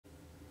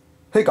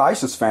Hey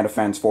guys, it's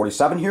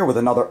FantaFans47 here with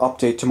another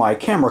update to my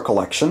camera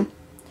collection.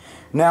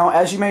 Now,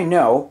 as you may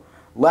know,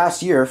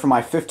 last year for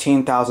my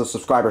 15,000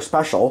 subscriber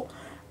special,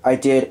 I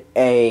did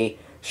a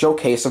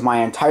showcase of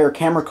my entire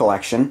camera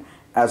collection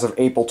as of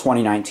April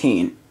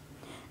 2019.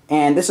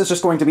 And this is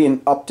just going to be an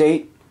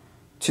update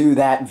to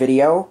that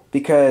video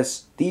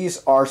because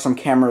these are some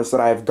cameras that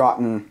I've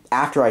gotten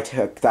after I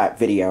took that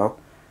video.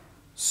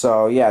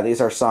 So yeah, these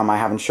are some I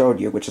haven't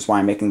showed you, which is why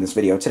I'm making this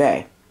video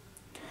today.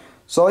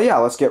 So yeah,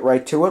 let's get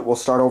right to it. We'll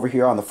start over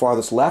here on the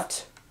farthest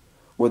left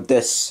with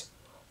this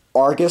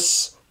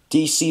Argus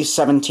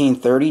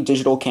DC1730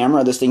 digital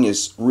camera. This thing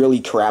is really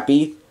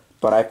crappy,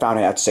 but I found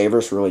it at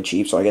Savers for really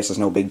cheap, so I guess it's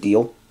no big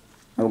deal.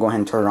 And we'll go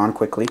ahead and turn it on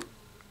quickly.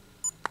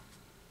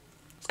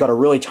 It's got a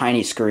really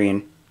tiny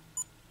screen.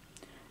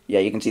 Yeah,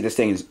 you can see this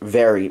thing is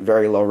very,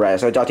 very low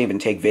res. It doesn't even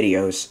take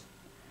videos.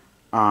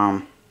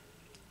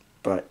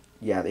 But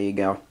yeah, there you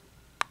go.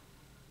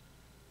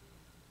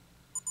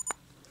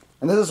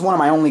 And this is one of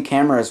my only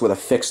cameras with a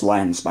fixed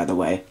lens, by the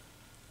way.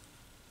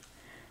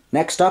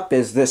 Next up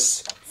is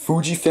this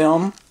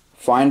Fujifilm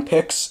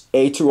FinePix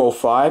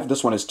A205.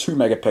 This one is 2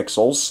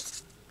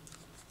 megapixels.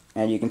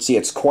 And you can see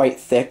it's quite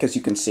thick, as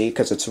you can see,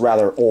 because it's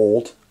rather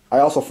old. I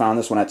also found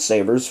this one at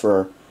Savers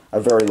for a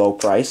very low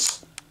price.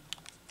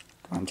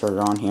 Go ahead and turn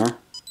it on here.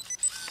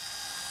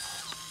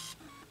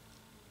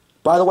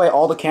 By the way,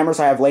 all the cameras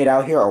I have laid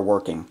out here are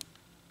working.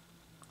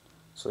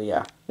 So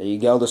yeah, there you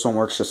go. This one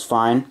works just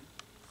fine.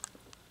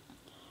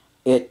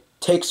 It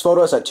takes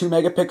photos at 2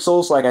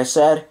 megapixels, like I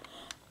said,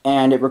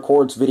 and it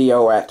records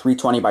video at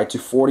 320 by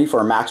 240 for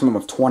a maximum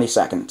of 20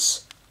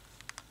 seconds.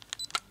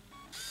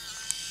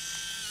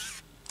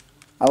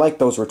 I like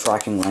those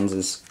retracting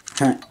lenses.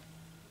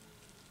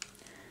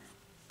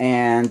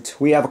 And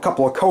we have a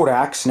couple of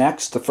Kodaks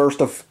next. The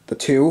first of the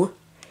two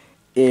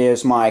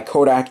is my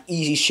Kodak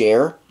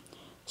EasyShare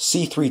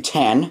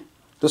C310.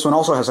 This one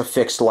also has a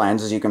fixed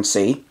lens, as you can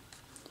see.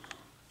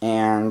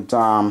 And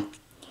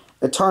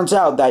it turns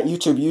out that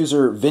YouTube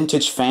user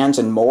Vintage Fans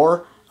and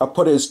More, I'll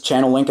put his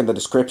channel link in the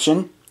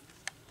description.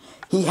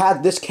 He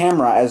had this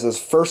camera as his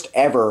first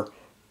ever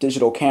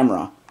digital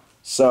camera.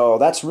 So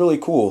that's really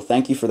cool.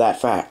 Thank you for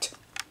that fact.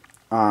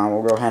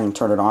 We'll go ahead and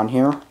turn it on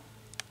here,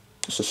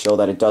 just to show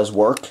that it does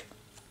work.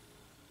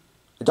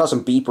 It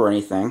doesn't beep or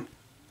anything.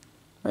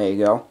 There you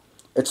go.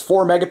 It's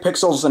 4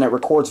 megapixels and it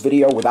records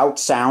video without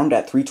sound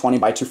at 320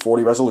 by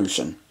 240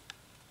 resolution.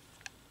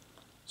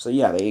 So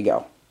yeah, there you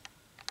go.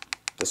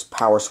 This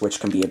power switch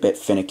can be a bit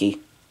finicky.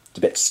 It's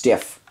a bit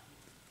stiff.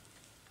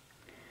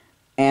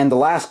 And the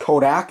last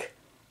Kodak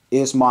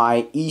is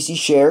my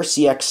EasyShare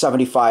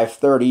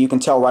CX7530. You can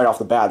tell right off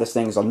the bat this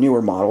thing is a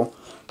newer model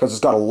because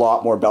it's got a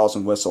lot more bells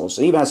and whistles.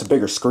 It even has a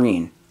bigger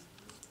screen.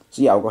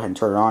 So yeah, I'll go ahead and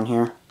turn it on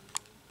here.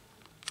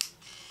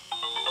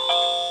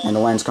 And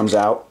the lens comes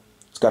out.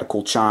 It's got a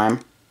cool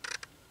chime.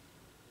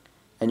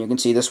 And you can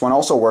see this one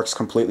also works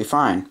completely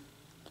fine.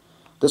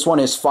 This one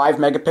is 5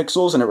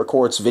 megapixels and it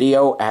records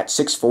video at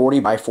 640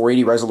 by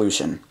 480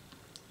 resolution,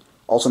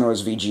 also known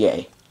as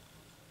VGA.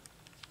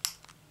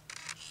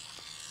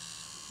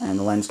 And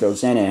the lens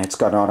goes in and it's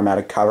got an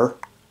automatic cover.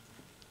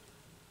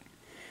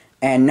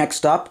 And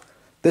next up,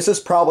 this is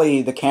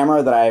probably the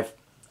camera that I've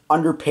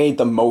underpaid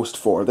the most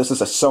for. This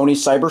is a Sony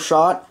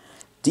CyberShot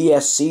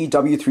DSC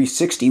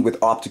W360 with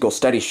optical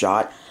steady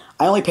shot.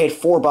 I only paid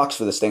 $4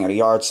 for this thing at a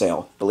yard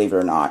sale, believe it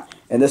or not.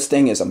 And this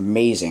thing is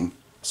amazing,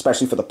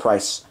 especially for the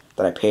price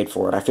that I paid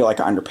for it. I feel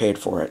like I underpaid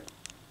for it.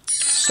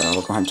 So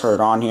we'll go ahead and turn it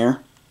on here.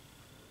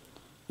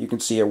 You can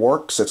see it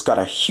works. It's got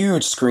a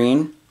huge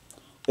screen.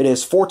 It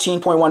is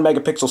 14.1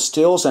 megapixel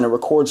stills and it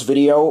records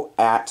video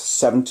at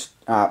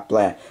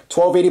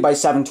 1280 by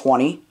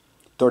 720,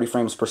 30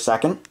 frames per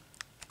second.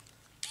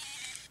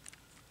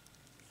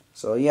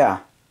 So yeah,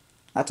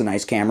 that's a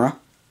nice camera.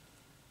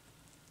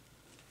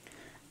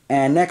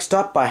 And next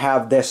up I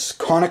have this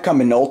Konica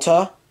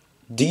Minolta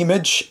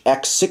D-Image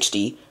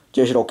X60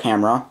 digital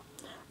camera.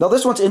 Now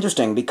this one's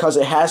interesting because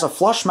it has a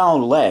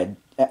flush-mounted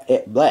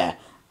LED.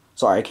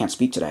 Sorry, I can't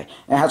speak today.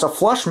 It has a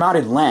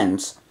flush-mounted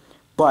lens,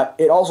 but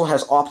it also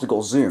has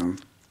optical zoom.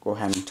 Go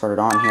ahead and turn it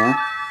on here.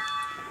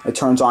 It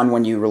turns on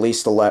when you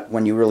release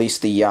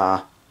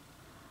the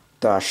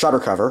shutter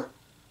cover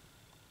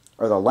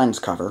or the lens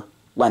cover,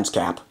 lens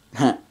cap.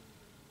 So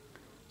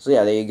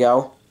yeah, there you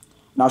go.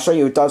 And I'll show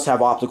you it does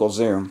have optical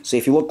zoom. See,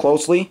 if you look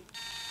closely,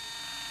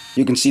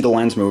 you can see the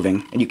lens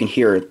moving and you can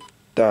hear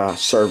the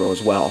servo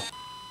as well.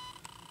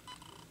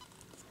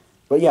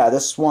 But yeah,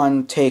 this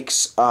one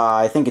takes,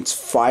 I think it's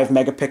 5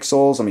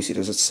 megapixels. Let me see,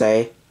 does it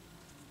say?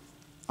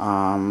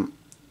 I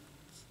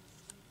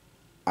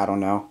don't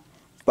know.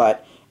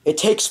 But it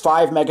takes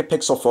 5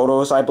 megapixel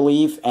photos, I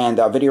believe, and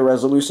the video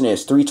resolution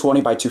is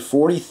 320 by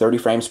 240, 30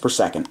 frames per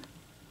second.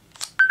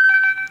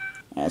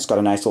 And it's got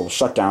a nice little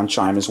shutdown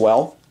chime as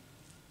well.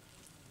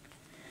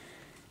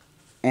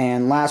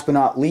 And last but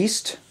not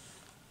least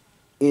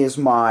is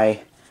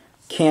my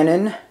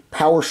Canon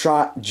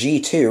PowerShot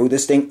G2.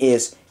 This thing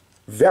is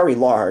very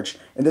large,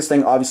 and this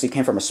thing obviously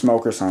came from a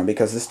smoker's home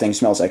because this thing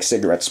smells like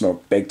cigarette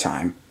smoke big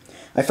time.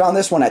 I found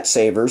this one at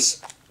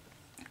Savers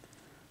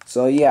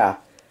So yeah,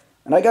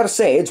 and I gotta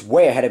say, it's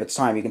way ahead of its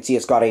time. You can see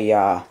it's got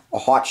a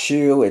hot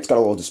shoe, it's got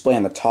a little display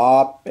on the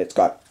top, it's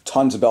got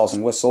tons of bells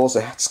and whistles.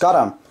 It's got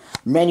a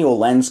manual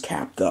lens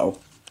cap though.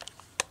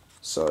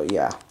 So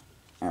yeah,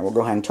 and we'll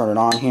go ahead and turn it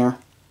on here.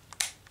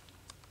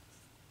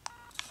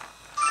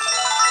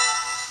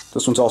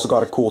 This one's also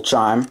got a cool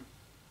chime.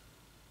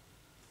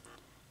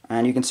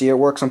 And you can see it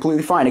works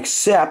completely fine,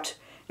 except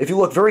if you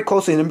look very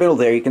closely in the middle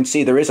there, you can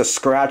see there is a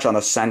scratch on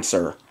the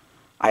sensor.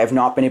 I have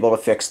not been able to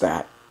fix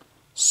that.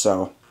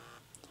 So,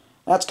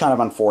 that's kind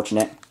of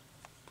unfortunate.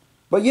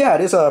 But yeah,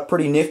 it is a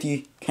pretty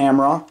nifty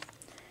camera.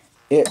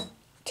 It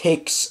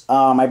takes,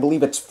 I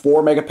believe it's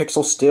 4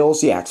 megapixel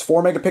stills. Yeah, it's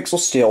 4 megapixel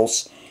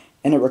stills.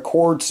 And it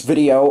records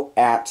video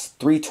at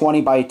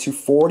 320 by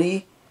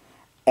 240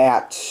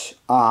 at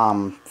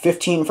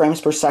 15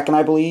 frames per second,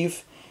 I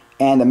believe.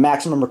 And the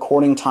maximum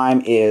recording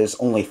time is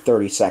only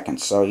 30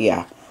 seconds. So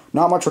yeah,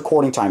 not much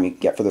recording time you can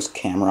get for this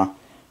camera.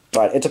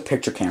 But it's a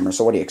picture camera,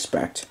 so what do you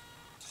expect?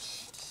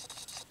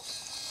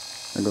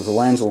 There goes the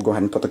lens. We'll go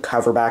ahead and put the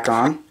cover back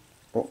on.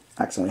 Oh,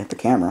 accidentally hit the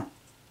camera.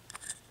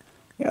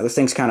 Yeah, this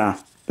is kind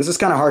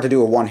of hard to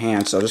do with one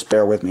hand, so just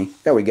bear with me.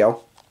 There we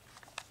go.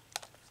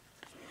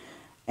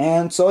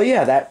 And so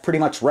yeah, that pretty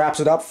much wraps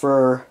it up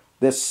for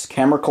this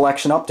camera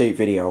collection update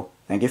video.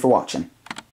 Thank you for watching.